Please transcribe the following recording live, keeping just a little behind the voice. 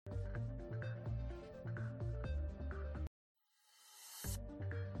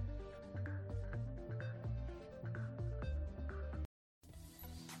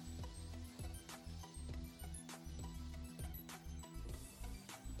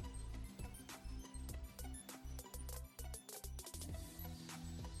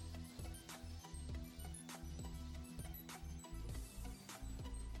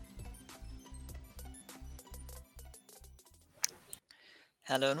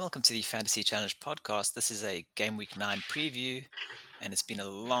Hello and welcome to the Fantasy Challenge podcast. This is a Game Week 9 preview, and it's been a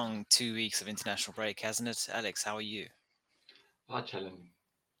long 2 weeks of international break, hasn't it? Alex, how are you? Hi, Challen.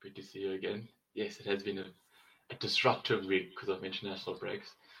 Good to see you again. Yes, it has been a disruptive week because of international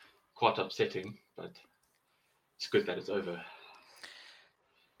breaks. Quite upsetting, but it's good that it's over.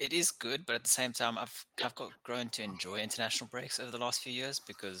 It is good, but at the same time, I've got grown to enjoy international breaks over the last few years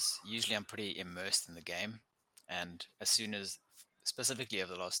because usually I'm pretty immersed in the game, and specifically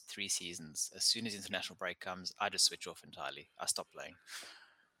over the last 3 seasons, as soon as international break comes, I just switch off entirely. I stop playing.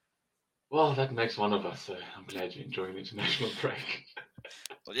 Well, that makes one of us, so I'm glad you're enjoying the international break.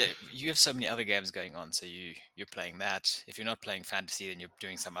 Well, yeah, you have so many other games going on, so you're playing that. If you're not playing fantasy, then you're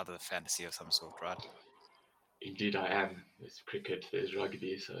doing some other fantasy of some sort, right? Indeed, I am. There's cricket, there's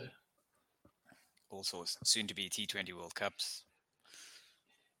rugby, so Also, soon to be T20 World Cups.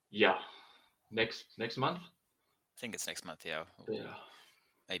 yeah. Next month? I think it's next month. Yeah, we'll Yeah,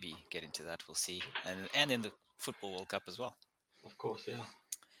 maybe get into that. We'll see, and in the Football World Cup as well. of course, yeah.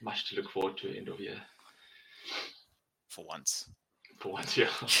 Much to look forward to end of year. For once. For once,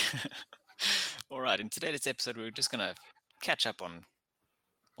 yeah. All right. In today's episode, we're just gonna catch up on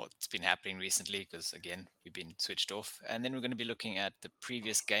what's been happening recently because again we've been switched off, and then we're going to be looking at the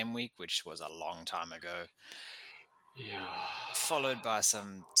previous game week, which was a long time ago, Yeah. followed by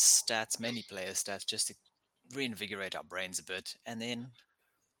some stats, many player stats, just to reinvigorate our brains a bit, and then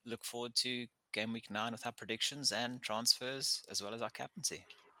look forward to game week 9 with our predictions and transfers as well as our captaincy.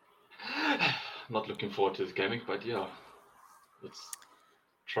 Not looking forward to this gaming, but yeah, let's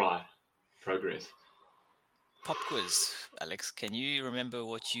try progress. Pop quiz, Alex. Can you remember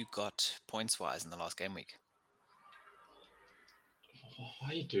what you got points wise in the last game week? Why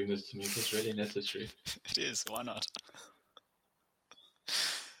are you doing this to me? Is this really necessary? It is. Why not?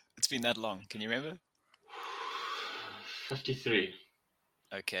 It's been that long. Can you remember? 53.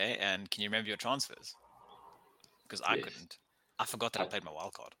 Okay. And can you remember your transfers? Because I Yes. couldn't. I forgot that I played my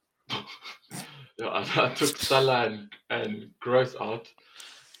wild card. Yeah, I took Salah and Gross out,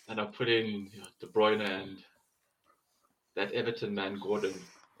 and I put in De Bruyne and that Everton man, Gordon,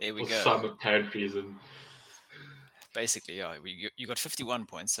 There we for go. some apparent reason. Basically, yeah, you got 51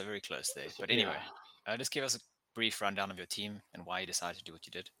 points, so very close there. So, But yeah, anyway, just give us a brief rundown of your team and why you decided to do what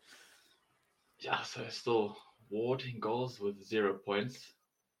you did. yeah. So still Ward in goals with 0 points.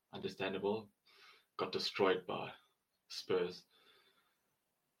 Understandable. Got destroyed by Spurs.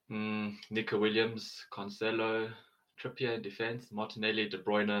 Nico Williams, Cancelo, Trippier in defense, Martinelli, De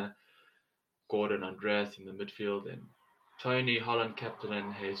Bruyne, Gordon, Andreas in the midfield, and Tony, Holland captain,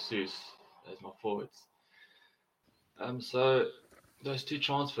 and Jesus as my forwards. So those two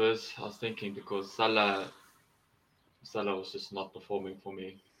transfers, I was thinking because Salah was just not performing for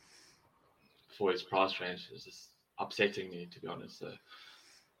me for his price range. It's just upsetting me, to be honest. So,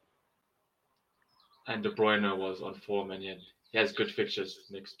 and De Bruyne was on form, and he has good fixtures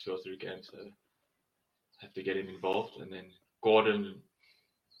next 2 or 3 games, so I have to get him involved. And then Gordon,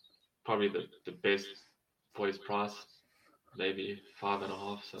 probably the best for his price, maybe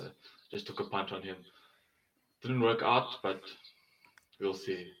 5.5. So just took a punt on him. Didn't work out, but we'll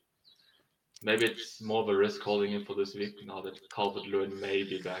see. Maybe it's more of a risk holding him for this week now that Calvert-Lewin may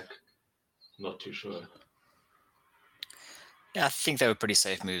be back. Not too sure. Yeah, I think they were pretty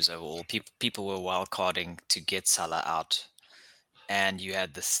safe moves overall. People were wildcarding to get Salah out, and you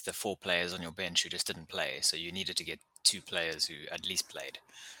had the 4 players on your bench who just didn't play, so you needed to get 2 players who at least played.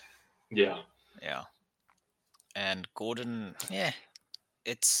 Yeah. Yeah, and Gordon, yeah,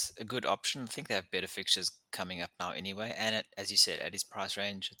 it's a good option. I think they have better fixtures coming up now anyway, and as you said, at his price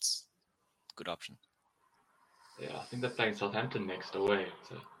range, it's a good option. Yeah, I think they're playing Southampton next away,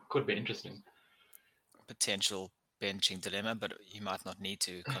 so could be interesting. Potential benching dilemma, but you might not need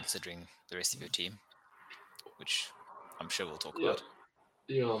to considering the rest of your team, which I'm sure we'll talk Yeah, about.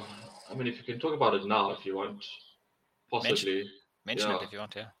 yeah. I mean, if you can talk about it now, if you want, Mention possibly. mention Yeah, it if you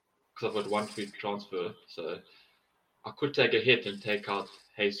want to. because I've got one free transfer, so I could take a hit and take out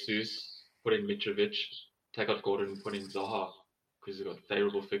Jesus, put in Mitrovic, take out Gordon, and put in Zaha, because he's got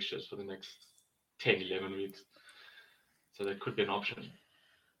favourable fixtures for the next 10, 11 weeks. So that could be an option.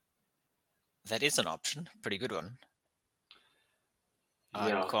 That is an option, pretty good one. I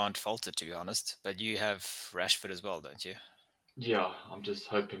Yeah, can't fault it, to be honest. But you have Rashford as well, don't you? yeah. I'm just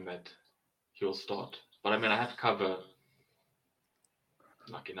hoping that he'll start. But I mean, I have cover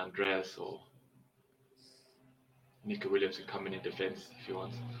like in Andreas or Nico Williams can come in defense if he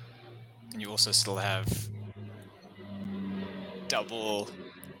wants. And you also still have double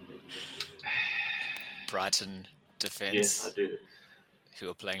Brighton Yes, I defense do. who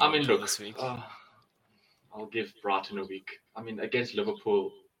are playing I mean, Liverpool look, this week. I'll give Brighton a week. I mean, against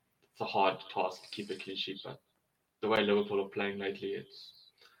Liverpool, it's a hard task to keep a clean sheet, but the way Liverpool are playing lately, it's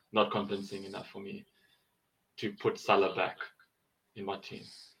not convincing enough for me to put Salah back in my team.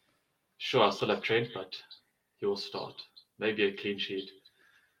 Sure, I still have Trent, but he will start. Maybe a clean sheet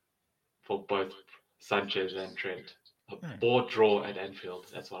for both Sanchez and Trent. A board draw at Anfield.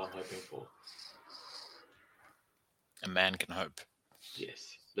 That's what I'm hoping for. A man can hope.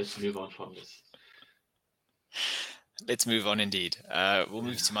 Yes. Let's move on from this. Let's move on indeed. We'll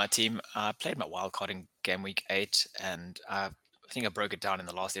move to my team. I played my wildcard in game week 8, and I think I broke it down in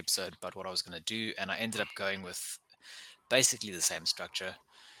the last episode about what I was going to do, and I ended up going with basically the same structure,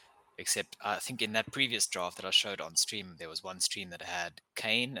 except I think in that previous draft that I showed on stream, there was one stream that had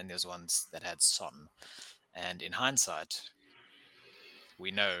Kane, and there was ones that had Son. And in hindsight,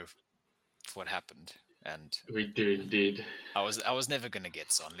 we know what happened. And we do indeed. I was never going to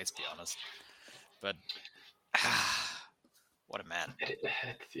get Son, let's be honest. But what a man!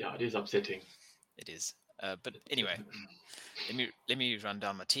 It is upsetting. It is. But anyway, let me run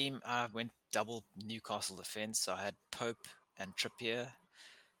down my team. I went double Newcastle defense. So I had Pope and Trippier.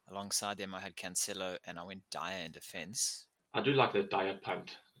 Alongside them, I had Cancelo, and I went Dyer in defense. I do like the Dyer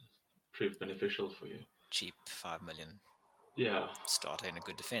punt. Proved beneficial for you. Cheap, 5 million. Yeah. Starter in a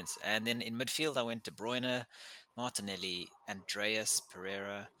good defense. And then in midfield, I went De Bruyne, Martinelli, Andreas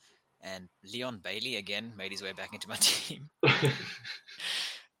Pereira, and Leon Bailey again made his way back into my team.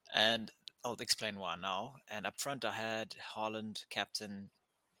 And I'll explain why now. And up front, I had Haaland, captain,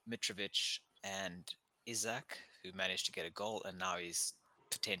 Mitrovic, and Isaac, who managed to get a goal, and now he's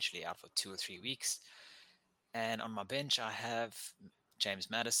potentially out for 2 or 3 weeks. And on my bench, I have James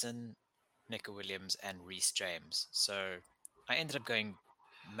Maddison, Nico Williams, and Reece James. So I ended up going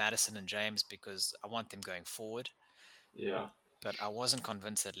Maddison and James because I want them going forward. Yeah. But I wasn't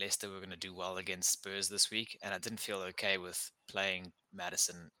convinced that Leicester were going to do well against Spurs this week, and I didn't feel okay with playing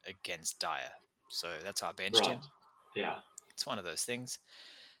Maddison against Dyer. So that's why I benched him. Yeah. It's one of those things.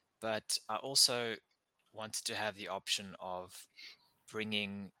 But I also wanted to have the option of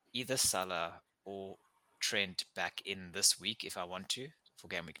bringing either Salah or Trent back in this week if I want to for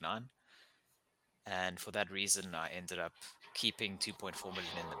game week 9. And for that reason, I ended up keeping 2.4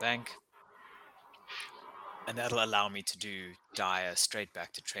 million in the bank. And that'll allow me to do Dyer straight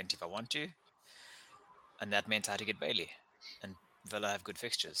back to Trent if I want to. And that meant I had to get Bailey. And Villa have good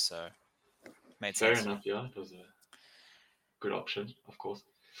fixtures, so made sense. Fair enough, yeah. It was a good option, of course.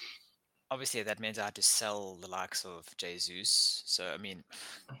 Obviously, that meant I had to sell the likes of Jesus. So, I mean,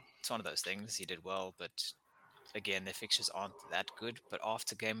 it's one of those things. He did well, but again, their fixtures aren't that good. But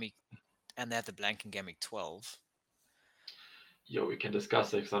after game week, and they had the blank in game week 12. Yeah, we can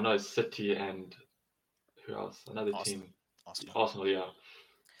discuss it because I know City and who else? Another Arsenal. team. Arsenal, yeah.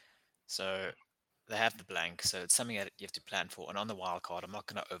 So they have the blank. So it's something that you have to plan for. And on the wild card, I'm not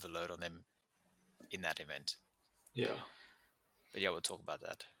going to overload on them in that event. Yeah. But yeah, we'll talk about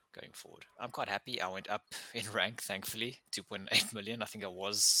that going forward. I'm quite happy. I went up in rank, thankfully, 2.8 million. I think I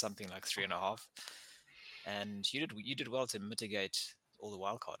was something like 3.5. And you did well to mitigate all the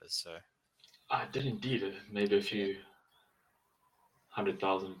wildcarders. So I did indeed. Maybe a few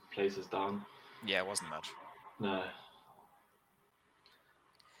 100,000 places down. Yeah, it wasn't much. No.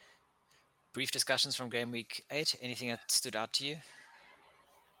 Brief discussions from game week 8. Anything that stood out to you?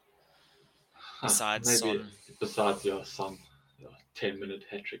 Besides Son. Besides your Son, your 10-minute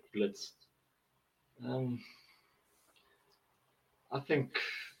hat-trick blitz. I think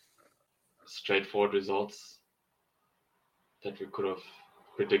straightforward results that we could have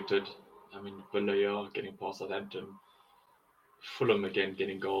predicted. I mean, Villa getting past Southampton. Fulham again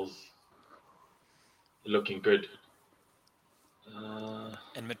getting goals. Looking good.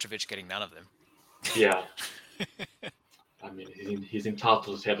 And Mitrovic getting none of them. Yeah. I mean, he's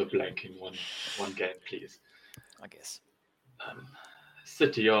entitled to have a blank in one game, please. I guess.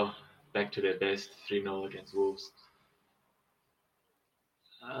 City are back to their best, 3-0 against Wolves.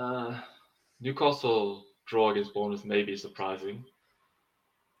 Newcastle draw against Bournemouth may be surprising.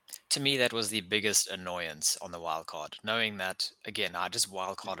 To me, that was the biggest annoyance on the wildcard. Knowing that, again, I just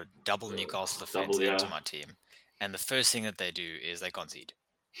wildcarded double Newcastle defense into my team. And the first thing that they do is they concede.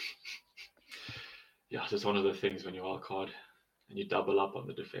 Yeah, it's one of the things when you wildcard and you double up on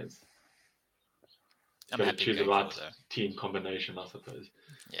the defense. I'm happy to choose the right team combination, I suppose.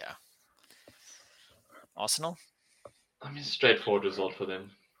 Yeah. Arsenal? I mean, straightforward result for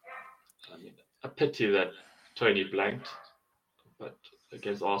them. I mean, a pity that Tony blanked, but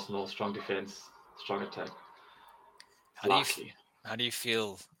against Arsenal, strong defense, strong attack. How do you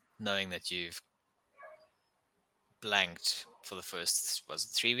feel knowing that you've blanked for the first, was it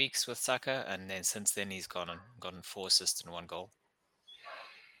 3 weeks with Saka, and then since then he's gotten 4 assists and 1 goal.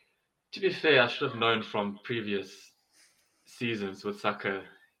 To be fair, I should have known from previous seasons with Saka,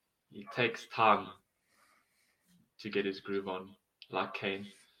 he takes time to get his groove on, like Kane.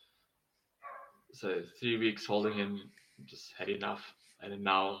 So 3 weeks holding him, just had enough, and then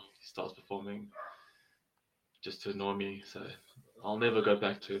now he starts performing just to annoy me. So I'll never go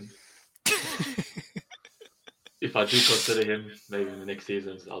back to him. If I do consider him, maybe in the next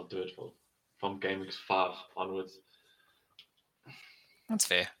seasons, I'll do it from game week 5 onwards. That's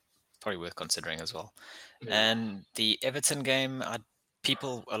fair. Probably worth considering as well. Yeah. And the Everton game,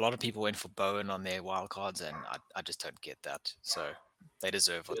 a lot of people went for Bowen on their wild cards, and I just don't get that. So they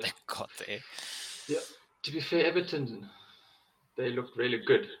deserve what they got there. Yeah. To be fair, Everton, they looked really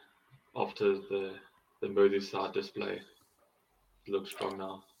good after the Merseyside display. Look strong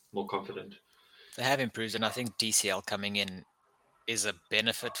now, more confident. They have improved, and I think DCL coming in is a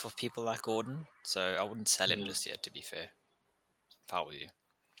benefit for people like Gordon. So I wouldn't sell him just yet, to be fair. If I were you.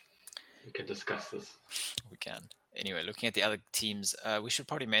 We can discuss this. We can. Anyway, looking at the other teams, we should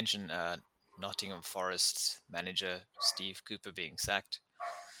probably mention Nottingham Forest manager Steve Cooper being sacked.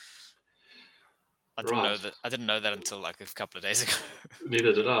 I didn't know that until like a couple of days ago.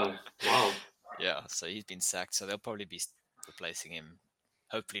 Neither did I. Wow. Yeah, so he's been sacked. So they'll probably be replacing him.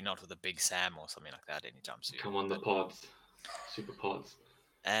 Hopefully not with a Big Sam or something like that anytime soon. Come on, the pods, super pods.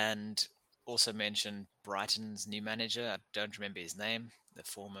 And also mentioned Brighton's new manager. I don't remember his name. The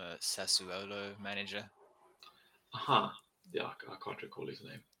former Sassuolo manager. Yeah, I can't recall his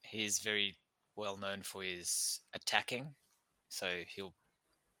name. He's very well known for his attacking, so he'll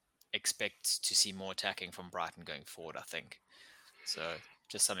expect to see more attacking from Brighton going forward, I think. So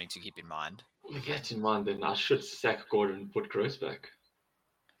just something to keep in mind. With that in mind, then I should sack Gordon and put Gross back.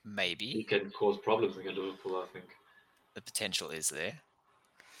 Maybe. He can cause problems against Liverpool, I think. The potential is there.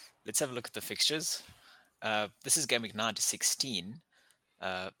 Let's have a look at the fixtures. This is game week 9 to 16.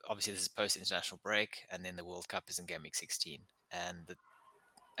 Obviously, this is post-international break, and then the World Cup is in game week 16. And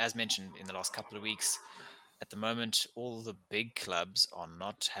as mentioned in the last couple of weeks, at the moment, all the big clubs are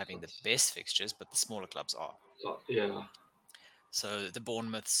not having the best fixtures, but the smaller clubs are. Yeah. So the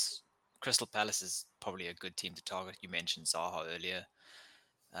Bournemouths, Crystal Palace is probably a good team to target. You mentioned Zaha earlier.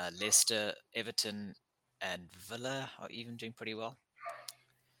 Leicester, Everton, and Villa are even doing pretty well.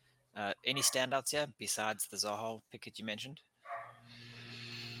 Any standouts here besides the Zaha picket you mentioned?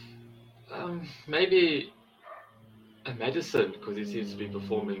 Maybe a Madison, because he seems to be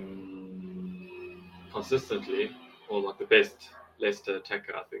performing consistently, or like the best Leicester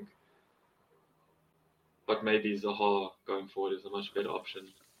attacker, I think. But maybe Zaha going forward is a much better option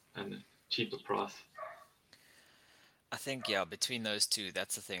and a cheaper price. I think, yeah, between those two,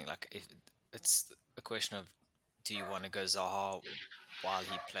 that's the thing. Like, if it's a question of, do you want to go Zaha while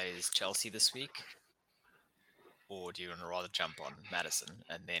he plays Chelsea this week, or do you want to rather jump on Madison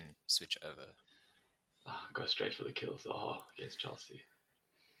and then switch over? Go straight for the kill, Zaha against Chelsea.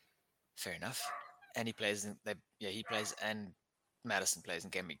 Fair enough. And he plays he plays, and Madison plays in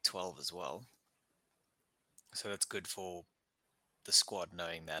game week 12 as well. So that's good for the squad,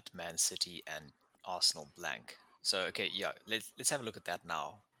 knowing that Man City and Arsenal blank. So, okay, yeah, let's have a look at that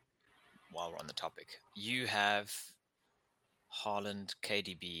now while we're on the topic. You have Haaland,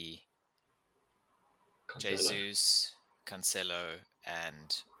 KDB, Cancelo. Jesus, Cancelo,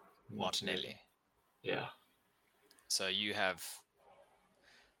 and Martinelli. Yeah. So you have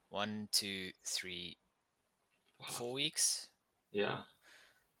 1, 2, 3, 4 weeks. Yeah.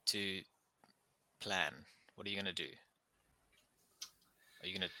 To plan. What are you going to do? Are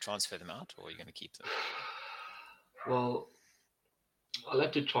you going to transfer them out, or are you going to keep them? Well, I'll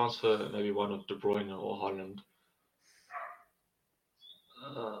have to transfer maybe one of De Bruyne or Haaland.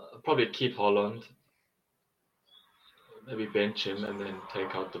 I'll probably keep Haaland, maybe bench him, and then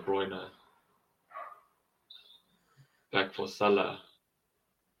take out De Bruyne. Back for Salah.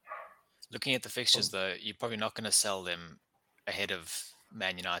 Looking at the fixtures, though, you're probably not going to sell them ahead of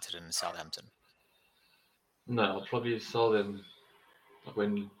Man United and Southampton. No, I'll probably sell them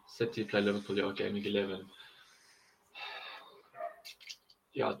when City play Liverpool or game week 11.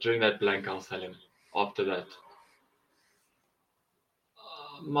 Yeah, during that blank, I'll sell him. After that,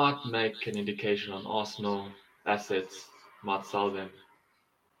 might make an indication on Arsenal assets, might sell them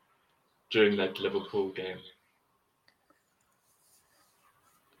during that Liverpool game.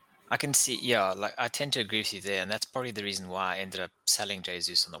 I can see, yeah, like I tend to agree with you there, and that's probably the reason why I ended up selling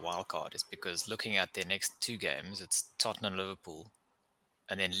Jesus on the wild card, is because looking at their next 2 games, it's Tottenham, Liverpool,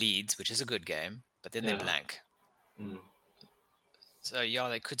 and then Leeds, which is a good game, but then they're blank. So yeah,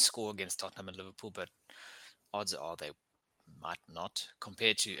 they could score against Tottenham and Liverpool, but odds are they might not,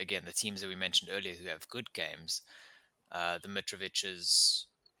 compared to, again, the teams that we mentioned earlier who have good games, the Mitrovic's,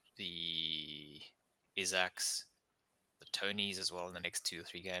 the Isaacs, the Tonys as well in the next 2 or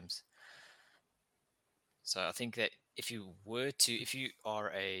 3 games. So I think that if you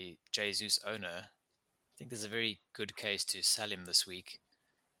are a Jesus owner, I think there's a very good case to sell him this week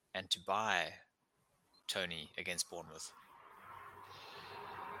and to buy Tony against Bournemouth.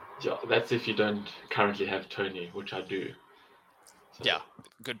 Yeah, that's if you don't currently have Tony, which I do. So, Yeah,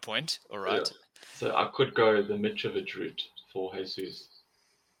 good point. All yeah. right. So I could go the Mitrovic route for Jesus.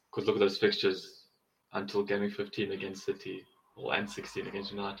 Because look at those fixtures until game 15 against City and 16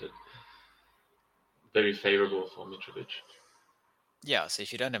 against United. Very favourable for Mitrovic. Yeah, so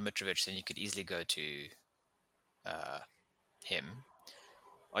if you don't have Mitrovic, then you could easily go to him.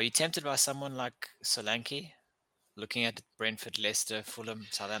 Are you tempted by someone like Solanke? Looking at Brentford, Leicester, Fulham,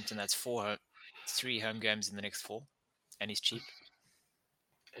 Southampton, that's 3 home games in the next 4, and he's cheap.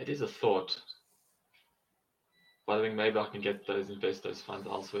 It is a thought. But I think maybe I can invest those funds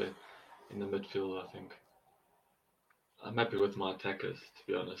elsewhere in the midfield, I think. I'm happy with my attackers, to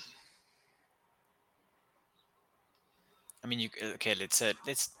be honest. I mean,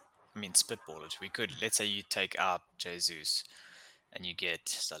 let's spitball it. We could, let's say you take out Jesus and you get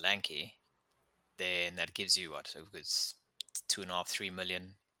Solanke, then that gives you what? So it's 2.5, 3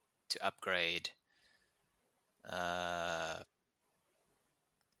 million to upgrade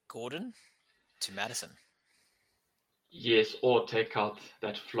Gordon to Madison. Yes, or take out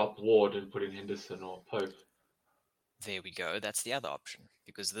that flop Ward and put in Henderson or Pope. There we go. That's the other option,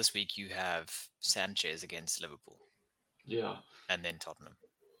 because this week you have Sanchez against Liverpool. Yeah. And then Tottenham.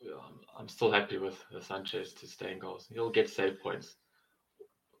 Yeah, I'm still happy with Sanchez to stay in goals. He'll get save points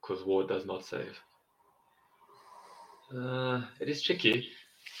because Ward does not save. It is tricky.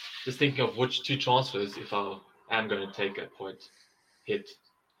 Just thinking of which 2 transfers, if I am going to take a point hit.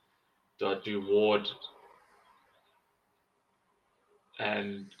 Do I do Ward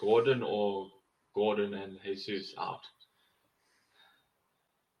and Gordon or Gordon and Jesus out?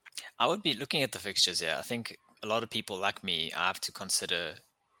 I would be looking at the fixtures, yeah. I think a lot of people like me, I have to consider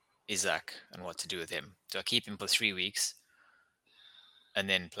Isaac and what to do with him. Do I keep him for 3 weeks and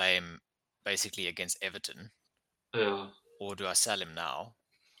then play him basically against Everton? Yeah. Or do I sell him now?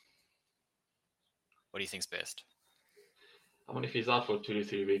 What do you think's best? I mean, if he's out for 2 to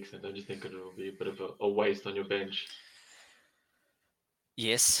 3 weeks, then don't you think it will be a bit of a waste on your bench?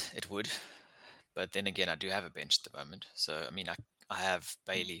 Yes, it would. But then again, I do have a bench at the moment. So, I mean, I have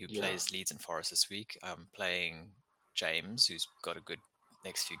Bailey, who plays Leeds and Forest this week. I'm playing James, who's got a good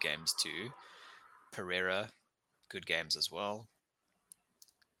next few games too. Pereira, good games as well.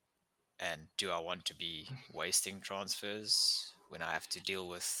 And do I want to be wasting transfers when I have to deal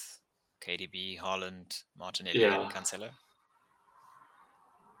with KDB, Haaland, Martinelli, and Cancelo?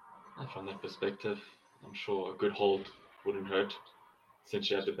 From that perspective, I'm sure a good hold wouldn't hurt since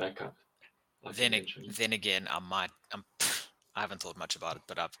you have the backup. Like then again, I haven't thought much about it,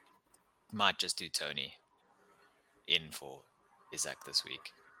 but I might just do Tony in for Isaac this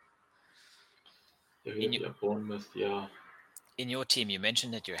week. Bournemouth, yeah. In your team, you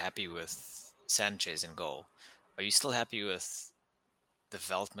mentioned that you're happy with Sanchez in goal. Are you still happy with the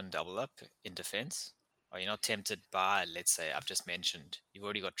Veltman double up in defense? Are you not tempted by, let's say, I've just mentioned, you've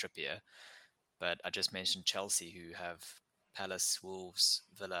already got Trippier, but I just mentioned Chelsea, who have Palace, Wolves,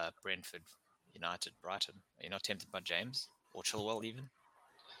 Villa, Brentford, United, Brighton. Are you not tempted by James or Chilwell even?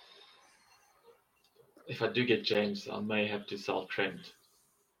 If I do get James, I may have to sell Trent,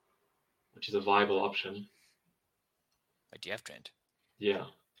 which is a viable option. But do you have Trent? Yeah,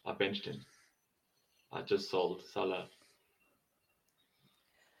 I benched him. I just sold Salah.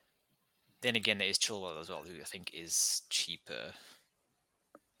 Then again, there is Chilwell as well, who I think is cheaper.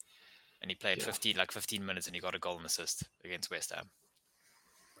 And he played 15 minutes and he got a goal and assist against West Ham.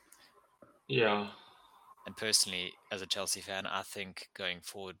 Yeah. And personally, as a Chelsea fan, I think going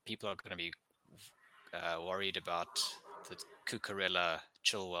forward, people are going to be worried about the Cucurella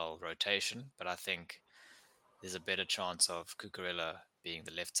Chilwell rotation, but I think there's a better chance of Cucurella being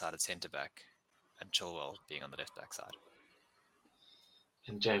the left-sided centre-back and Chilwell being on the left-back side.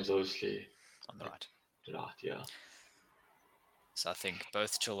 And James obviously on the right. Right, yeah. So I think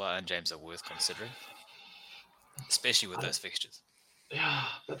both Chilwell and James are worth considering, especially with those fixtures. Yeah,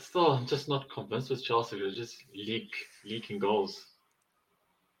 but still, I'm just not convinced with Chelsea. They're just leaking goals.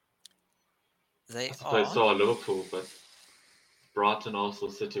 I suppose so are Liverpool, but Brighton, Arsenal,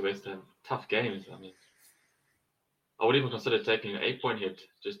 City, West Ham, tough games. I mean, I would even consider taking an 8-point hit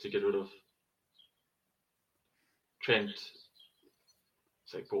just to get rid of Trent,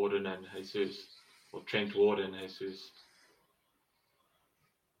 say Gordon and Jesus, or Trent, Ward and Jesus.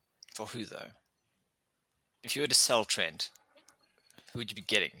 For who though? If you were to sell Trent, who would you be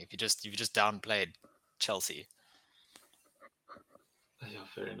getting? If you just downplayed Chelsea. Yeah,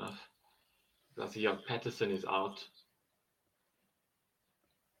 fair enough. Because yeah, Patterson is out.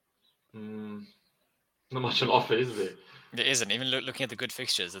 Not much on offer, is there? There isn't. Even looking at the good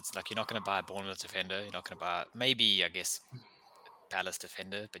fixtures, it's like you're not going to buy a Bournemouth defender. You're not going to buy maybe I guess Palace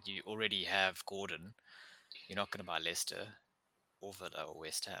defender, but you already have Gordon. You're not going to buy Leicester or Villa or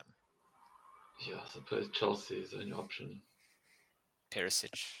West Ham. Yeah, I suppose Chelsea is the only option.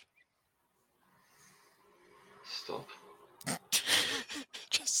 Perisic. Stop.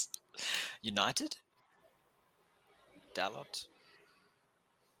 Just United. Dalot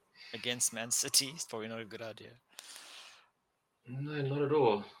against Man City is probably not a good idea. No, not at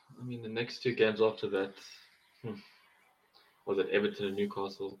all. I mean, the next two games after that, was it Everton and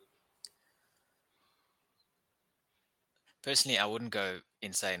Newcastle? Personally, I wouldn't go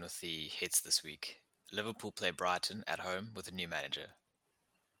insane with the hits this week. Liverpool play Brighton at home with a new manager.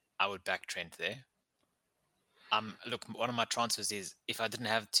 I would back Trent there. Look, one of my transfers is if I didn't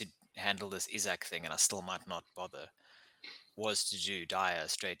have to handle this Isaac thing, and I still might not bother, was to do Dyer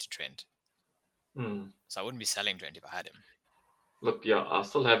straight to Trent. So I wouldn't be selling Trent if I had him. Look, yeah, I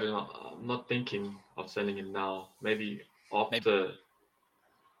still have him. I'm not thinking of selling him now. Maybe after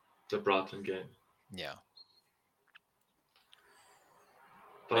the Brighton game. Yeah.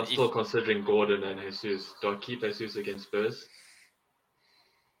 But I'm still considering Gordon and Jesus. Do I keep Jesus against Spurs?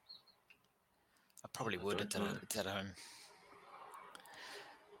 I probably would. It's at home.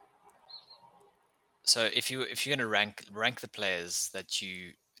 So if you're going to rank the players that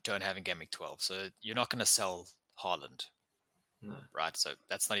you don't have in Game Week 12, so you're not going to sell Haaland, no, right? So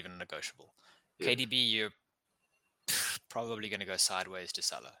that's not even negotiable. Yeah. KDB, you're probably going to go sideways to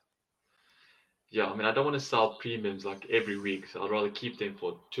Salah. Yeah, I mean, I don't want to sell premiums like every week, so I'd rather keep them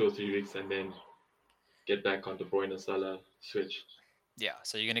for 2 or 3 weeks and then get back on De Bruyne, Salah, switch. Yeah,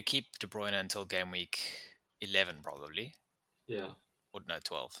 so you're going to keep De Bruyne until Game Week 11, probably. Yeah. Or no,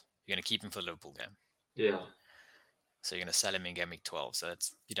 12. You're going to keep him for the Liverpool game. Yeah. So you're going to sell him in Game Week 12. So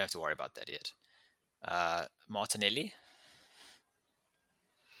you don't have to worry about that yet. Martinelli.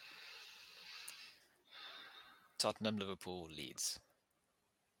 Tottenham, Liverpool, Leeds.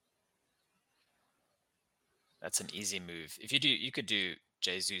 That's an easy move. If you could do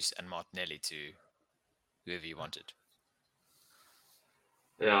Jesus and Martinelli to whoever you wanted.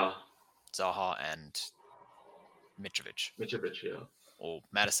 Yeah. Zaha and Mitrovic. Mitrovic, yeah. Or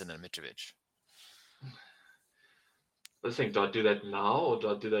Maddison and Mitrovic. I think, do I do that now or do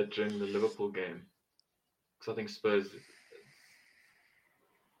I do that during the Liverpool game? Because I think Spurs.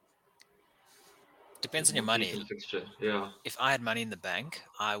 Depends on your money. Fixture. Yeah. If I had money in the bank,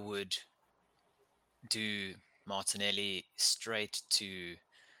 I would do Martinelli straight to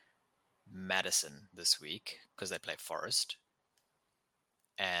Maddison this week because they play Forest.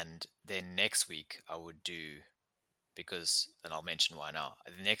 And then next week I would do, and I'll mention why now.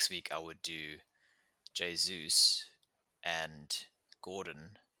 Next week I would do Jesus and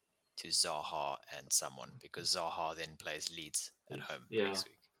Gordon to Zaha and someone because Zaha then plays Leeds at home next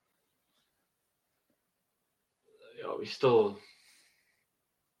week. Yeah, we're still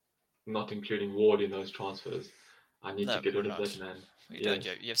not including Ward in those transfers. I need to get rid of that man. You don't.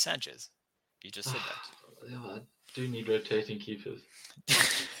 You have Sanchez. You just said that. Yeah, I do need rotating keepers.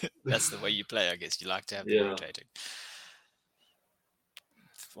 That's the way you play, I guess. You like to have them rotating.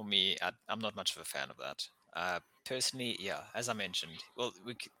 For me, I'm not much of a fan of that. Personally, yeah, as I mentioned, well,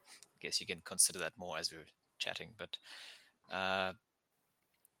 I guess you can consider that more as we're chatting, but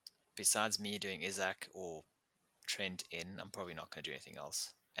besides me doing Isaac or Trent in, I'm probably not going to do anything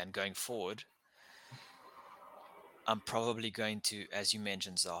else. And going forward, I'm probably going to, as you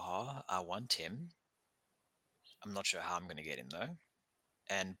mentioned, Zaha, I want him. I'm not sure how I'm going to get him though.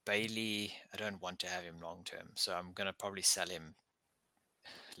 And Bailey, I don't want to have him long term, so I'm going to probably sell him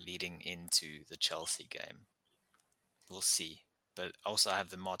leading into the Chelsea game. We'll see. But also I have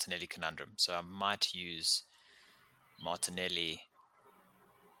the Martinelli conundrum, so I might use Martinelli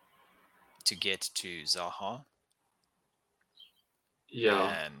to get to Zaha.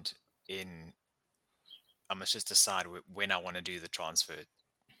 Yeah. And I must just decide when I want to do the transfer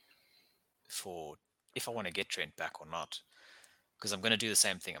for if I want to get Trent back or not. Because I'm going to do the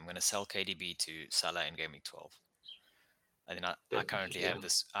same thing. I'm going to sell KDB to Salah in Game Week 12. And then I currently have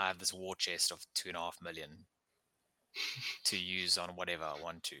this war chest of 2.5 million to use on whatever I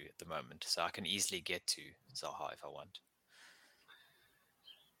want to at the moment. So I can easily get to Zaha if I want.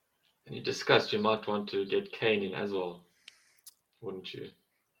 And you discussed you might want to get Kane in as well, wouldn't you?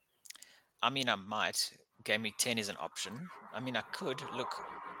 I mean, I might. Game Week 10 is an option. I mean, I could. Look,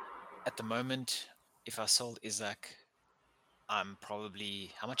 At the moment, if I sold Isaac, I'm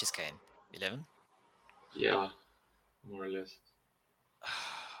probably, how much is Kane? 11? Yeah, more or less.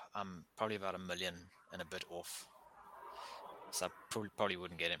 I'm probably about 1 million and a bit off. So I probably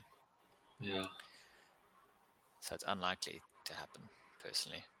wouldn't get him. Yeah. So it's unlikely to happen,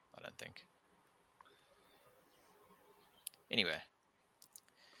 personally, I don't think. Anyway,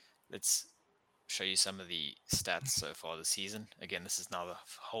 let's show you some of the stats so far this season. Again, this is now the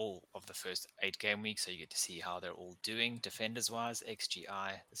whole of the first 8 game week, so you get to see how they're all doing defenders wise.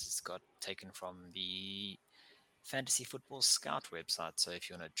 XGI, this is got taken from the Fantasy Football Scout website. So if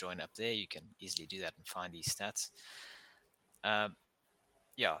you want to join up there, you can easily do that and find these stats.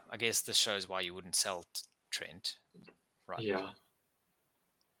 Yeah, I guess this shows why you wouldn't sell Trent, right? Yeah.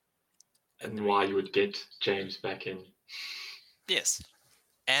 And And why you would get James back in. yes,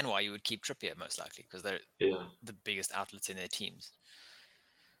 and why you would keep Trippier most likely, because they're Yeah. the biggest outlets in their teams.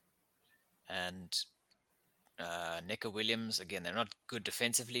 And Neco Williams, again, they're not good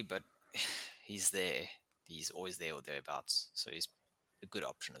defensively, but he's there. He's always there or thereabouts. So he's a good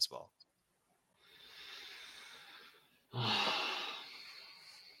option as well.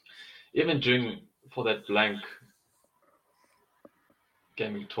 Even during for that blank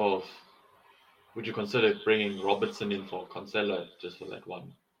gaming 12, would you consider bringing Robertson in for Cancelo just for that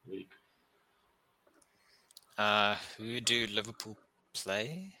 1 week? Who do Liverpool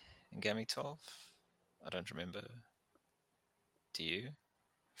play in Gaming 12? I don't remember. Do you?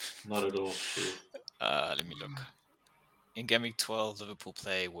 Not at all. Let me look. In Gaming 12, Liverpool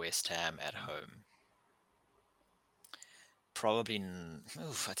play West Ham at home. Probably.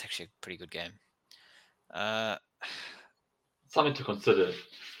 Oof, that's actually a pretty good game. Something to consider.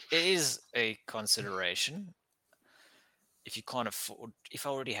 It is a consideration. If you can't afford, if I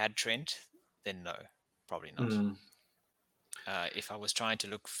already had Trent, then no, probably not. Mm, If I was trying to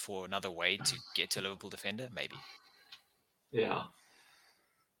look for another way to get to a Liverpool defender, maybe. yeah.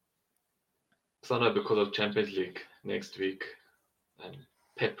 So I know because of Champions League next week and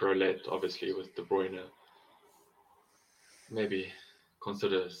Pep Roulette, obviously, with De Bruyne, maybe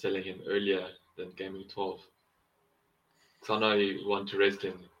consider selling him earlier than gaming 12. Because I know you want to rest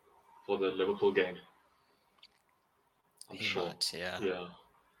him for the Liverpool game. I'm He sure. might, yeah. Yeah.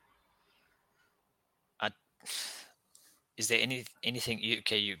 Is there anything?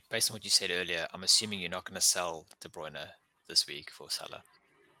 You based on what you said earlier, I'm assuming you're not going to sell De Bruyne this week for Salah.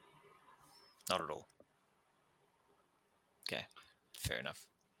 Not at all. Okay, fair enough.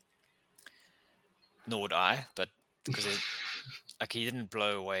 Nor would I, but because like he didn't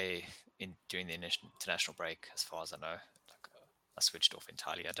blow away in during the international break, as far as I know. I switched off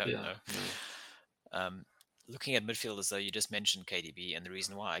entirely. I don't know. No. Looking at midfielders, though, you just mentioned KDB, and the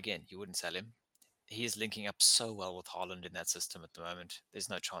reason why, again, you wouldn't sell him. He is linking up so well with Haaland in that system at the moment. There's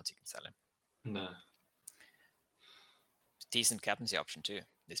no chance you can sell him. No. Decent captaincy option too.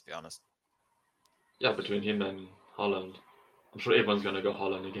 Let's be honest. Yeah, between him and Holland, I'm sure everyone's going to go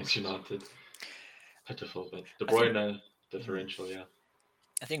Holland against United. Pitiful, but De Bruyne differential, yeah.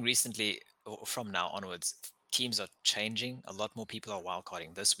 I think recently, or from now onwards, teams are changing. A lot more people are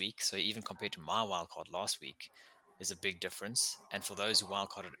wildcarding this week. So even compared to my wildcard last week, there's a big difference. And for those who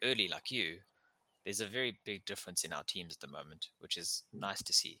wildcarded early, like you, there's a very big difference in our teams at the moment, which is nice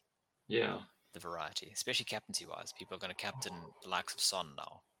to see. Yeah. The variety, especially captaincy wise. People are going to captain the likes of Son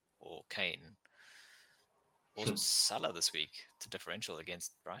now, or Kane, or Salah this week to differential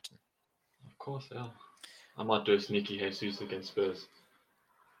against Brighton. Of course, yeah. I might do a sneaky Jesus against Spurs.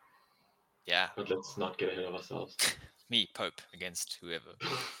 Yeah. But let's not get ahead of ourselves. Me, Pope, against whoever.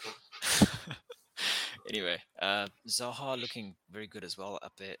 Anyway, Zaha looking very good as well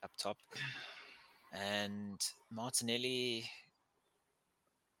up there, up top. And Martinelli,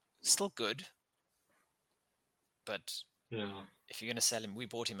 still good. But yeah, if you're going to sell him, we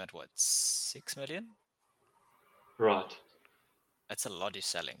bought him at what, 6 million? Right. That's a lot you're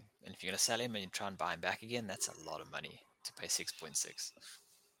selling. And if you're going to sell him and you try and buy him back again, that's a lot of money to pay 6.6.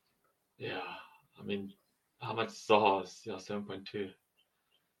 Yeah, I mean, how much Zaha is? Yeah, 7.2.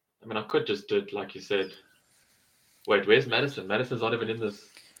 I mean, I could just do it like you said. Wait, where's Madison? Madison's not even in this.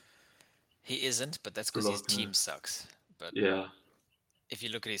 He isn't, but that's because his team sucks. But yeah, if you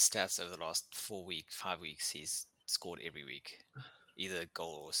look at his stats over the last 5 weeks, he's scored every week, either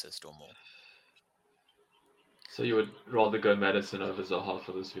goal or assist or more. So you would rather go Madison over Zaha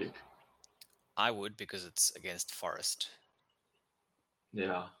for this week? I would, because it's against Forest.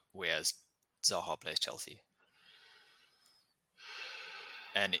 Yeah. Whereas Zaha plays Chelsea.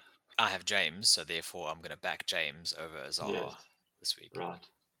 And I have James, so therefore I'm going to back James over Zaha this week. Right.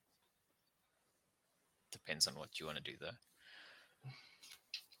 Depends on what you want to do, though.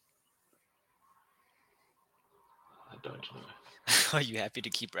 don't know. Are you happy to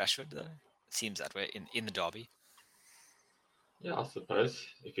keep Rashford though? Seems that way in the derby. Yeah, I suppose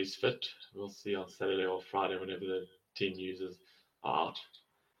if he's fit, we'll see on Saturday or Friday whenever the team users are out.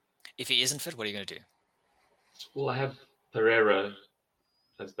 If he isn't fit, what are you going to do? We'll have Pereira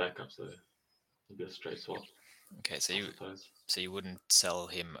as backup, so it'll be a straight swap. Okay, so I suppose. you wouldn't sell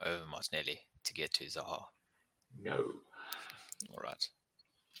him over Martinelli to get to Zaha. No. All right.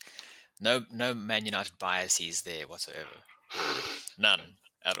 No Man United biases there whatsoever. None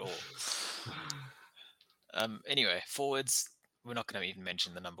at all. Anyway, forwards, we're not going to even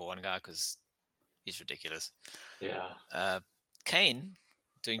mention the number one guy because he's ridiculous. Yeah. Kane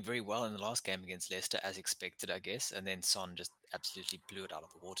doing very well in the last game against Leicester, as expected, I guess, and then Son just absolutely blew it out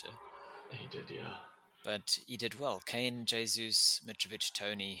of the water. He did, yeah. But he did well. Kane, Jesus, Mitrovic,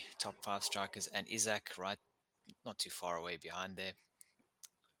 Tony, top 5 strikers, and Isak right not too far away behind there.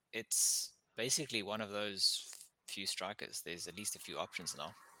 It's basically one of those few strikers. There's at least a few options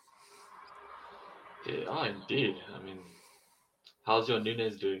now. Yeah, indeed. I mean, how's your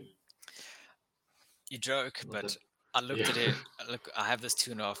Nunes doing? You joke, but I looked at it. Look, I have this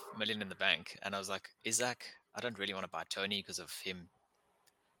 2.5 million in the bank, and I was like, Isak, I don't really want to buy Tony because of him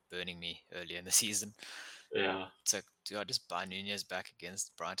burning me earlier in the season. Yeah. So do I just buy Nunez back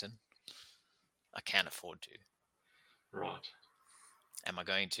against Brighton? I can't afford to. Right. Am I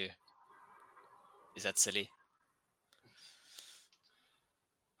going to? Is that silly?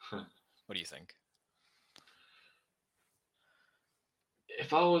 What do you think?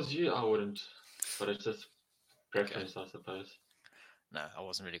 If I was you, I wouldn't. But it's just preference, I suppose. No, I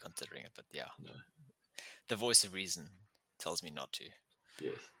wasn't really considering it, but yeah. No. The voice of reason tells me not to.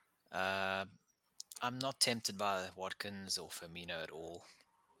 Yes. I'm not tempted by Watkins or Firmino at all.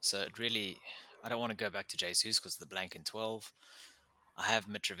 So it really, I don't want to go back to Jesus because of the blank in 12. I have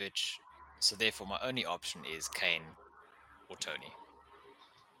Mitrovic, so therefore my only option is Kane or Tony.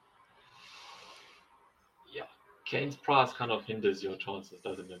 Yeah. Kane's price kind of hinders your chances,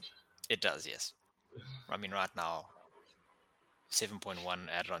 doesn't it? It does, yes. I mean, right now, 7.1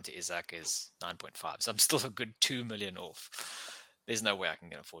 added on to Isak is 9.5. So I'm still a good 2 million off. There's no way I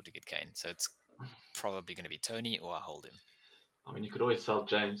can afford to get Kane. So it's probably going to be Tony or I hold him. I mean, you could always sell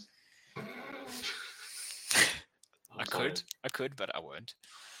James. I could, but I won't.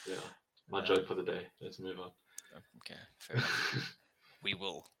 Yeah. My joke for the day. Let's move on. Okay, fair enough. We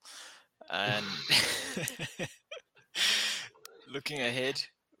will. And looking ahead,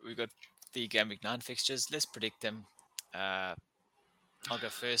 we've got the Game Week 9 fixtures. Let's predict them. I'll go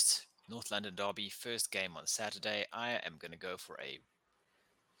first. North London Derby, first game on Saturday. I am going to go for a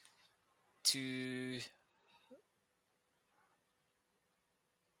 2-1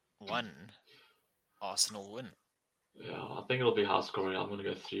 Arsenal win. Yeah, I think it'll be high scoring. I'm going to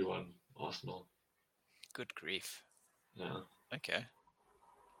go 3-1 Arsenal. Good grief. Yeah. Okay.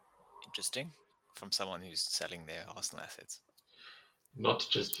 Interesting. From someone who's selling their Arsenal assets. Not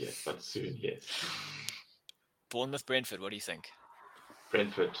just yet, but soon, yes. Bournemouth, Brentford, what do you think?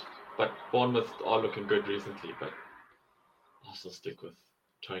 Brentford. But Bournemouth are looking good recently, but I'll still stick with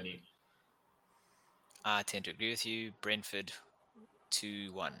Tony. I tend to agree with you. Brentford,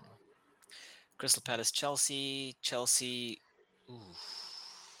 2-1. Crystal Palace, Chelsea. Chelsea,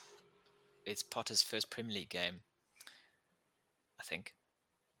 it's Potter's first Premier League game, I think.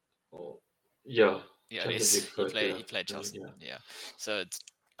 Oh, yeah. Yeah, it is. He played Chelsea. Yeah. So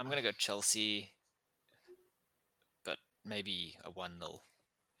I'm going to go Chelsea, but maybe a 1-0.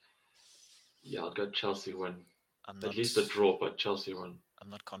 Yeah, I'll go Chelsea win. At least a draw, but Chelsea win. I'm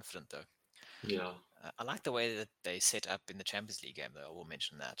not confident, though. Yeah. I like the way that they set up in the Champions League game, though. I will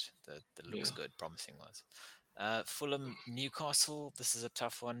mention that. That looks good, promising wise. Fulham, Newcastle. This is a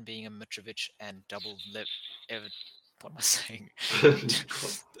tough one, being a Mitrovic and double what am I saying?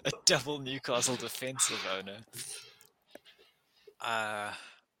 A double Newcastle defensive owner.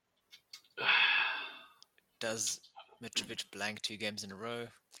 Does Mitrovic blank 2 games in a row?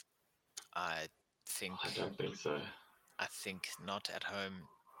 I don't think so. I think not at home,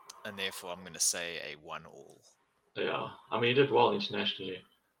 and therefore I'm going to say a 1-1. Yeah, I mean, he did well internationally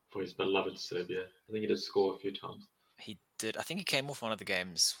for his beloved Serbia. I think he did score a few times. He did. I think he came off one of the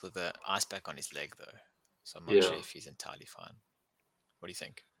games with an ice pack on his leg, though. So I'm not sure if he's entirely fine. What do you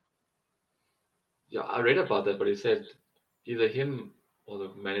think? Yeah, I read about that, but he said either him or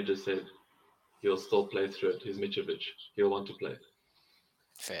the manager said he'll still play through it. He's Mitrovic. He'll want to play.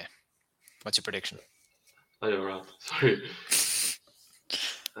 Fair. What's your prediction? Oh, you're right. Sorry.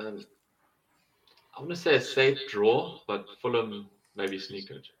 I'm going to say a safe draw, but Fulham maybe sneak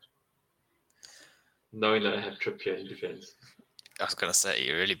it. Knowing that I have Trippier in defense. I was going to say,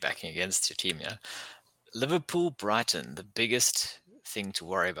 you're really backing against your team, yeah? Liverpool Brighton, the biggest thing to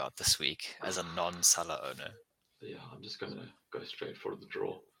worry about this week as a non-Salah owner. Yeah, I'm just gonna go straight for the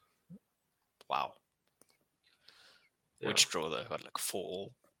draw. Wow. Yeah. Which draw though? What, like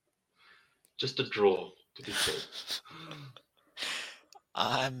 4-4? Just a draw, to be safe.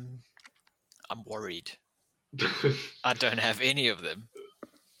 I'm worried. I don't have any of them.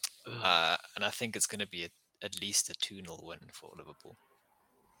 And I think it's going to be at least a 2-0 win for Liverpool.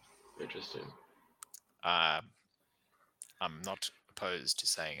 Interesting. I'm not opposed to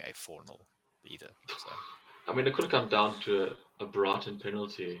saying a 4-0 either. So. I mean, it could come down to a Brighton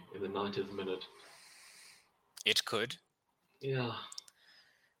penalty in the 90th minute. It could. Yeah.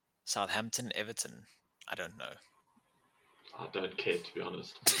 Southampton, Everton. I don't know. I don't care, to be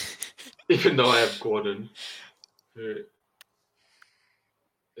honest. Even though I have Gordon, who...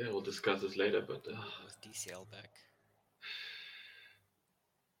 Yeah, we'll discuss this later, but... With DCL back.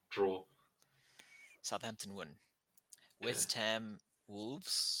 Draw. Southampton win. West Ham,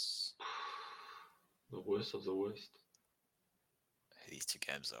 Wolves. The worst of the worst. These two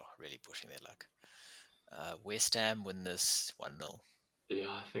games are really pushing their luck. West Ham win this 1-0. Yeah,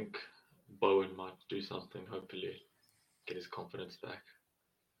 I think Bowen might do something, hopefully. Get his confidence back.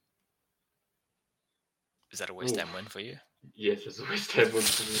 Is that a West Ham win for you? Yes, it's a West Ham win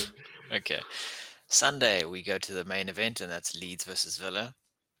for me. Okay. Sunday, we go to the main event, and that's Leeds versus Villa.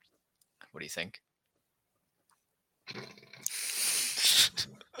 What do you think?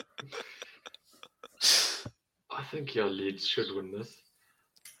 I think your Leeds should win this.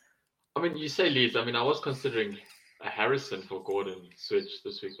 I mean, you say Leeds. I mean, I was considering a Harrison for Gordon switch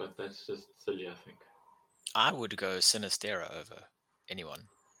this week, but that's just silly, I think. I would go Sinistera over anyone.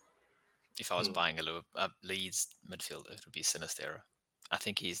 If I was buying a Leeds midfielder, it would be Sinistera. I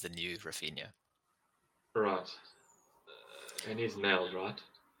think he's the new Rafinha. Right. And he's nailed, right?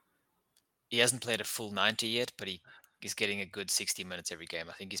 He hasn't played a full 90 yet, but he's getting a good 60 minutes every game.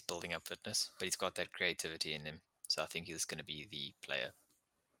 I think he's building up fitness, but he's got that creativity in him. So I think he's going to be the player.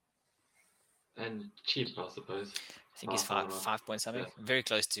 And cheap, I suppose. I think he's 5 point something. Yeah. Very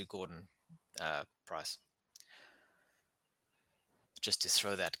close to Gordon price. Just to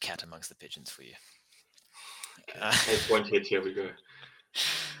throw that cat amongst the pigeons for you. 8 point hit, here we go.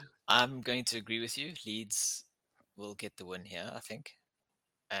 I'm going to agree with you. Leeds will get the win here, I think.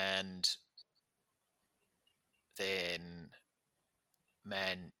 And then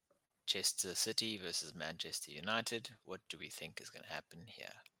Manchester City versus Manchester United. What do we think is going to happen here?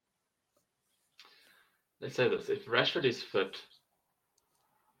 Let's say this. If Rashford is fit,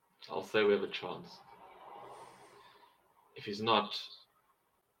 I'll say we have a chance. If he's not,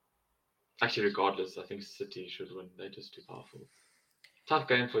 actually regardless, I think City should win. They're just too powerful. Tough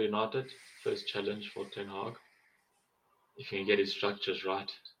game for United. First challenge for Ten Hag. If he can get his structures right.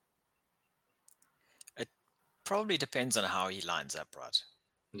 It probably depends on how he lines up, right?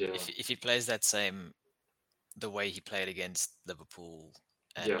 Yeah. If he plays the way he played against Liverpool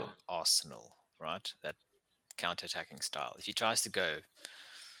and Arsenal, right? That counter-attacking style. If he tries to go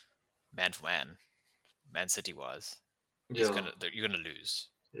man for Man City-wise, you're gonna lose.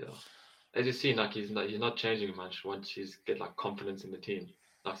 Yeah. As you see, like he's not changing much once he's get like confidence in the team.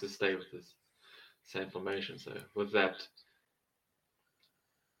 Likes to stay with his same formation. So with that,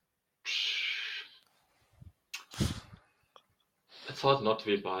 it's hard not to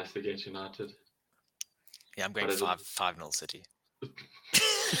be biased against United. Yeah, I'm going 5-0 City.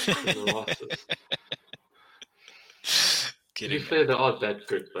 To be fair, they aren't that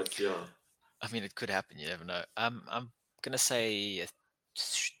good, but yeah. I mean, it could happen. You never know. I'm gonna say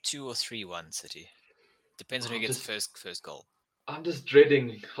 2 or 3-1 City. Depends on who gets the first goal. I'm just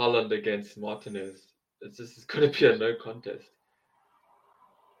dreading Haaland against Martinez. It's gonna be a no contest.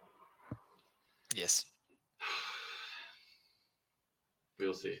 Yes.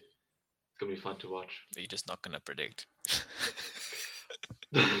 We'll see. It's gonna be fun to watch. You're just not gonna predict.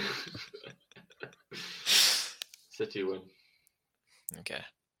 City win. Okay.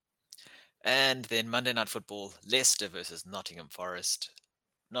 And then Monday Night Football, Leicester versus Nottingham Forest.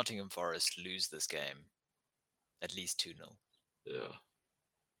 Nottingham Forest lose this game. At least 2-0. Yeah.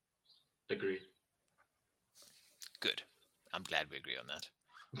 Agree. Good. I'm glad we agree on that.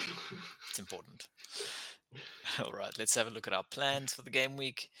 It's important. All right, let's have a look at our plans for the game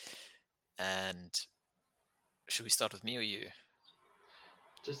week. And should we start with me or you?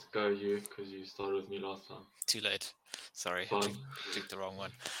 Just go you, because you started with me last time. Too late. Sorry, I took the wrong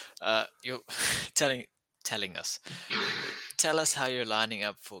one. You're telling us. Tell us how you're lining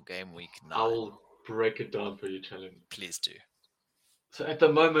up for game week 9. I'll break it down for you, Challenge. Please do. So at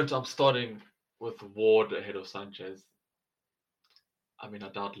the moment, I'm starting with Ward ahead of Sanchez. I mean, I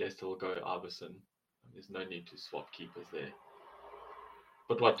doubt Leicester will go Iverson. There's no need to swap keepers there.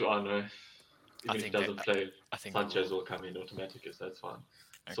 But what do I know? Even if he doesn't play, I think Sanchez will come in automatically, so that's fine.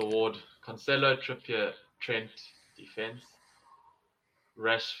 Okay. So Ward, Cancelo, Trippier, Trent, defense.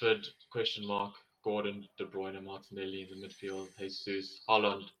 Rashford, question mark. Gordon, De Bruyne, Martinelli in the midfield. Jesus,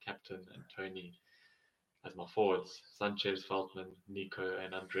 Holland, captain, and Tony as my forwards. Sanchez, Feldman, Nico,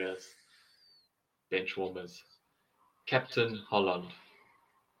 and Andreas, bench warmers. Captain, Holland.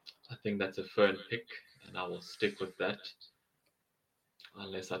 I think that's a firm pick, and I will stick with that.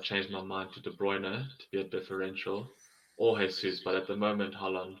 Unless I change my mind to De Bruyne to be a differential, or Jesus, but at the moment,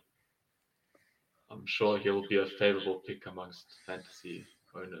 Holland, I'm sure he'll be a favorable pick amongst fantasy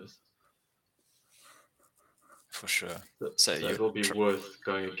owners. For sure. So it will be worth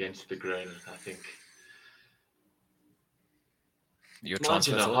going against the grain, I think. Your Mind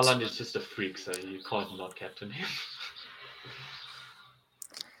transfer you, thoughts? Holland is just a freak, so you can't not captain him.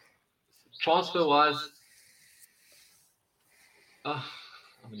 Transfer-wise, I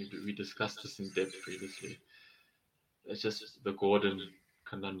mean, we discussed this in depth previously. It's just the Gordon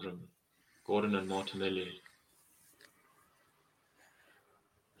conundrum. Gordon and Martinelli.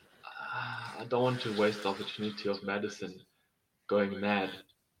 I don't want to waste the opportunity of Maddison going mad,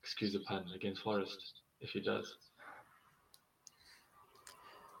 excuse the pun, against Forest, if he does.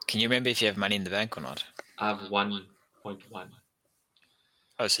 Can you remember if you have money in the bank or not? I have 1.1.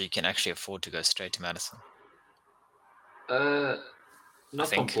 Oh, so you can actually afford to go straight to Maddison? Not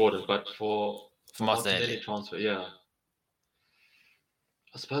from Gordon, but for Martinelli transfer, yeah.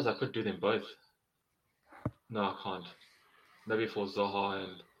 I suppose I could do them both. No, I can't. Maybe for Zaha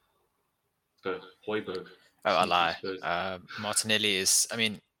and go Højbjerg. Oh, I lie. Martinelli is,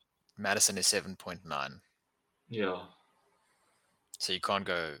 Maddison is 7.9. Yeah. So you can't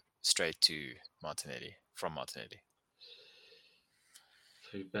go straight to Martinelli, from Martinelli.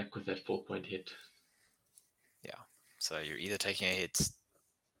 So you're back with that 4-point hit. Yeah. So you're either taking a hit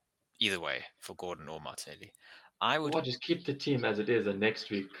either way for Gordon or Martinelli. I would just keep the team as it is, and next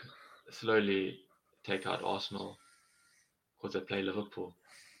week slowly take out Arsenal because they play Liverpool.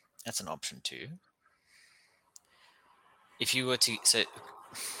 That's an option too. If you were to, so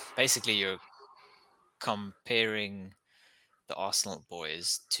basically you're comparing the Arsenal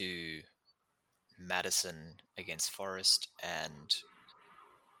boys to Maddison against Forest and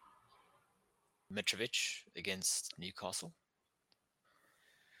Mitrovic against Newcastle.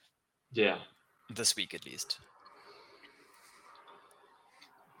 Yeah. This week at least.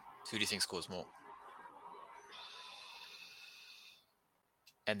 Who do you think scores more?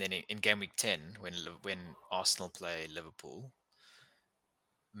 And then in game week 10, when Arsenal play Liverpool,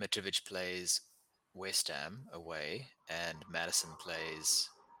 Mitrovic plays West Ham away and Maddison plays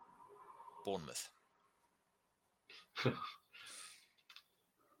Bournemouth.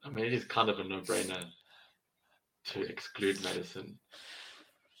 I mean, it is kind of a no-brainer to exclude Maddison.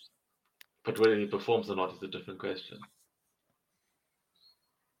 But whether he performs or not is a different question.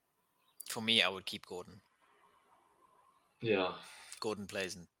 For me, I would keep Gordon. Yeah. Gordon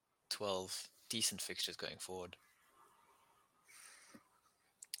plays in 12 decent fixtures going forward.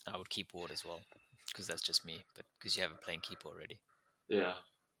 I would keep Ward as well, because that's just me, but because you have a playing keeper already. Yeah.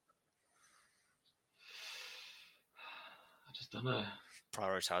 I just don't know.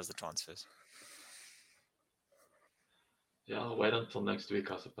 Prioritize the transfers. Yeah, I'll wait until next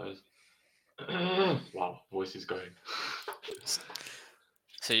week, I suppose. Wow, voice is going.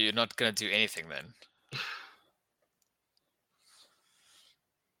 So you're not going to do anything then?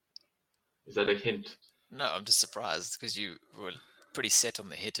 Is that a hint? No, I'm just surprised because you were pretty set on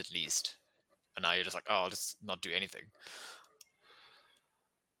the hit at least. And now you're just like, oh, I'll just not do anything.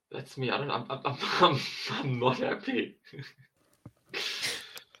 That's me. I don't know. I'm not happy.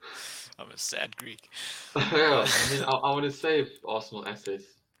 I'm a sad Greek. Yeah, I mean, I want to save Arsenal assets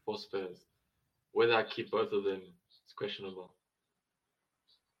for Spurs. Whether I keep both of them is questionable.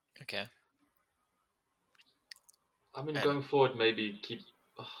 Okay. I mean, going forward, maybe keep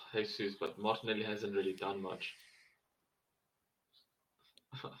Jesus, but Martinelli hasn't really done much.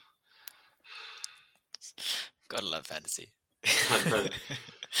 Gotta love fantasy.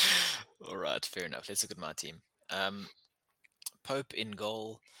 All right, fair enough. Let's look at my team. Pope in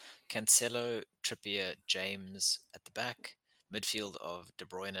goal, Cancelo, Trippier, James at the back, midfield of De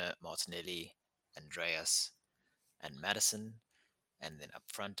Bruyne, Martinelli, Andreas, and Maddison, and then up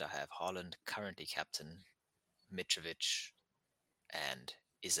front I have Haaland, currently captain, Mitrovic, and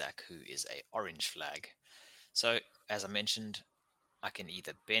Isaac, who is a orange flag. So, as I mentioned, I can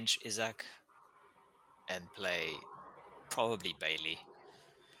either bench Isaac and play probably Bailey,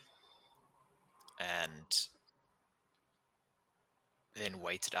 and then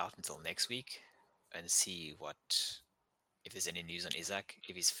wait it out until next week, and see if there's any news on Isaac.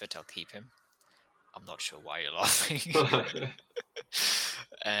 If he's fit, I'll keep him. I'm not sure why you're laughing.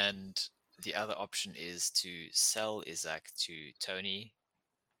 And the other option is to sell Isaac to Tony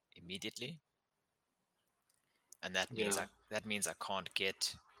immediately, and that means Yeah. I can't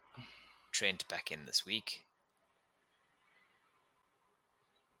get Trent back in this week,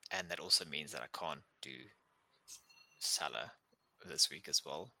 and that also means that I can't do Salah this week as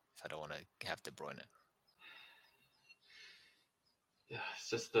well if I don't want to have De Bruyne. Yeah, it's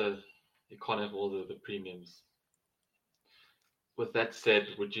just you can't have all the premiums. With that said,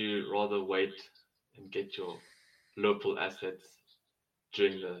 would you rather wait and get your local assets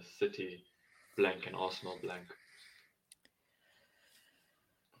during the City blank and Arsenal blank?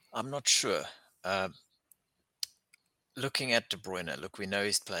 I'm not sure. Looking at De Bruyne, look, we know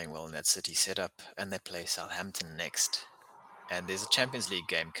he's playing well in that City setup, and they play Southampton next. And there's a Champions League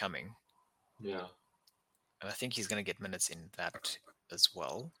game coming, Yeah. and I think he's going to get minutes in that as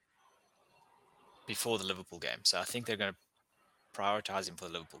well before the Liverpool game. So I think they're going to prioritize him for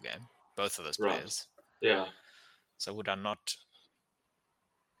the Liverpool game, both of those Right. players. Yeah. So would I not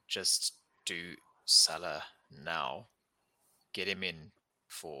just do Salah now, get him in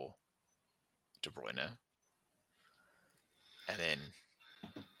for De Bruyne, and then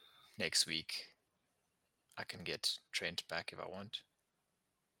next week I can get Trent back if I want?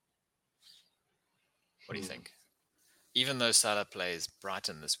 What do you think? Even though Salah plays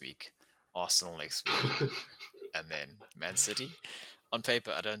Brighton this week, Arsenal next week, and then Man City, on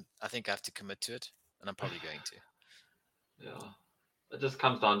paper I think I have to commit to it, and I'm probably going to. Yeah. It just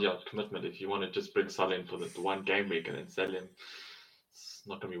comes down to your commitment. If you want to just bring Salah in for the one game week and then sell him, it's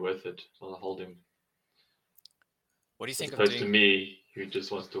not going to be worth it. I'll hold him. What do you As think of opposed to doing? me, who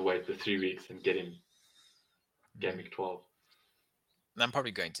just wants to wait the 3 weeks and get him game week 12. I'm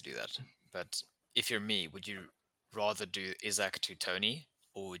probably going to do that. But if you're me, would you rather do Isaac to Tony,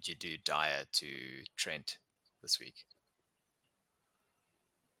 or would you do Dyer to Trent this week?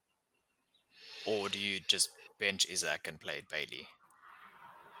 Or do you just bench Isaac and play Bailey?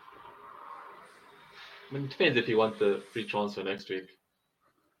 I mean, it depends if you want the free transfer next week.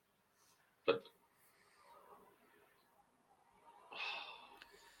 But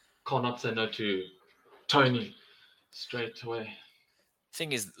cannot say no to Tony straight away.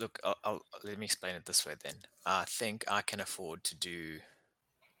 Thing is, look, let me explain it this way then. I think I can afford to do,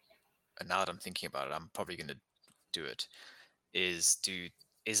 and now that I'm thinking about it, I'm probably going to do it, is do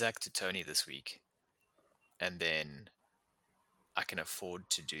Isaac to Tony this week, and then I can afford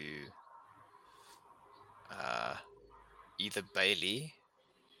to do either Bailey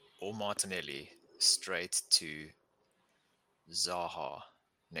or Martinelli straight to Zaha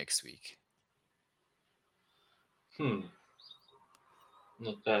next week.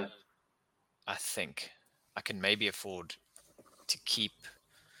 Not bad. I think I can maybe afford to keep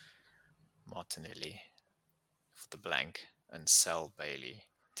Martinelli for the blank and sell Bailey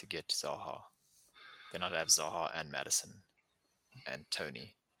to get Zaha. Then I'd have Zaha and Madison and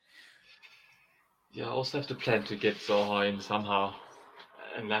Tony. Yeah, I also have to plan to get Zaha in somehow.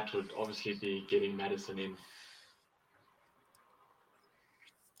 And that would obviously be getting Madison in.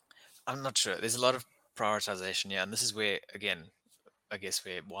 I'm not sure. There's a lot of prioritization, yeah, and this is where, again, I guess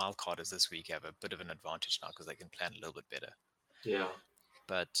where wildcarders this week have a bit of an advantage now because they can plan a little bit better. Yeah.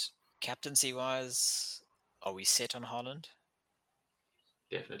 But captaincy-wise, are we set on Haaland?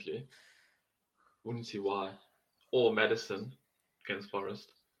 Definitely. Wouldn't see why. Or Madison against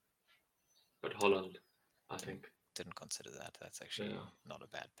Forest. But Holland, I think. Didn't consider that. That's actually not a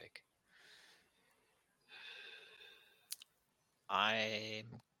bad pick.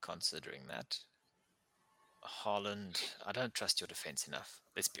 I'm considering that. Haaland, I don't trust your defense enough,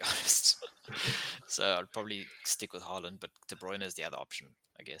 let's be honest. So I'd probably stick with Haaland, but De Bruyne is the other option,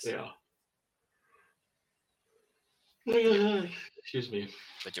 I guess. Yeah. Excuse me.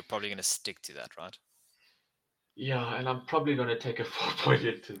 But you're probably going to stick to that, right? Yeah, and I'm probably going to take a 4-point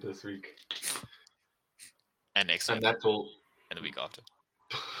hit to this week. And next week. And that's all. And the week after.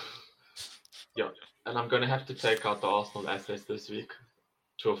 Yeah, and I'm going to have to take out the Arsenal assets this week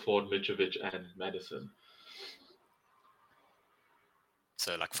to afford Mitrovic and Madison.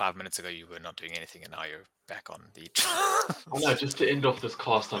 So like 5 minutes ago, you were not doing anything, and now you're back on the... I know, just to end off this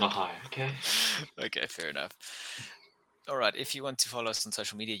cast on a high, okay? Okay, fair enough. All right, if you want to follow us on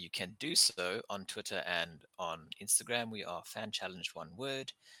social media, you can do so on Twitter and on Instagram. We are Fan Challenged, one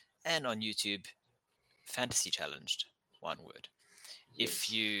word. And on YouTube, Fantasy Challenged, one word.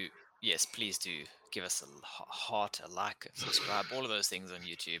 Yes, please do give us a heart, a like, a subscribe, all of those things on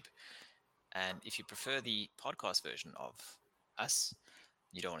YouTube. And if you prefer the podcast version of us,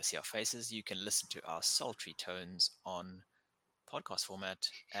 you don't want to see our faces, you can listen to our sultry tones on podcast format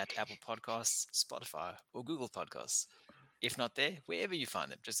at Apple Podcasts, Spotify, or Google Podcasts. If not there, wherever you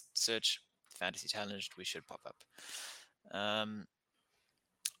find them, just search Fantasy Challenged. We should pop up.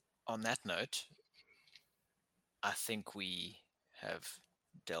 On that note, I think we have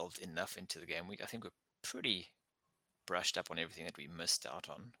delved enough into the game. I think we're pretty brushed up on everything that we missed out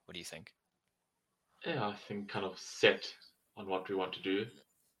on. What do you think? Yeah, I think kind of set on what we want to do,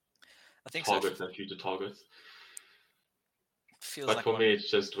 I think targets so. and future targets. Feels But like for me, it's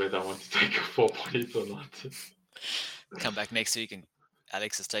just whether I want to take a 4 points or not. come back next week and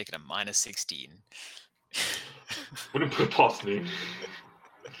Alex has taken a minus 16. Wouldn't put it past me.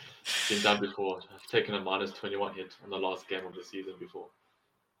 Been done before. I've taken a minus 21 hit on the last game of the season before.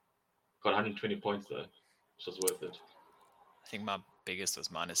 Got 120 points though, which was worth it. I think my biggest was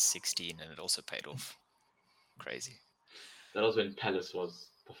minus 16 and it also paid off. Crazy. That was when Palace was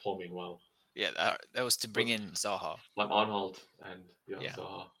performing well. Yeah, that was to bring in Zaha. Like Arnold and Yeah.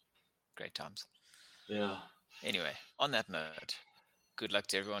 Zaha. Great times. Yeah. Anyway, on that note, good luck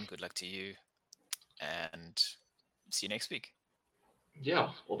to everyone. Good luck to you. And see you next week. Yeah,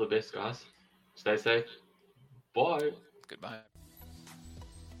 all the best, guys. Stay safe. Bye. Goodbye.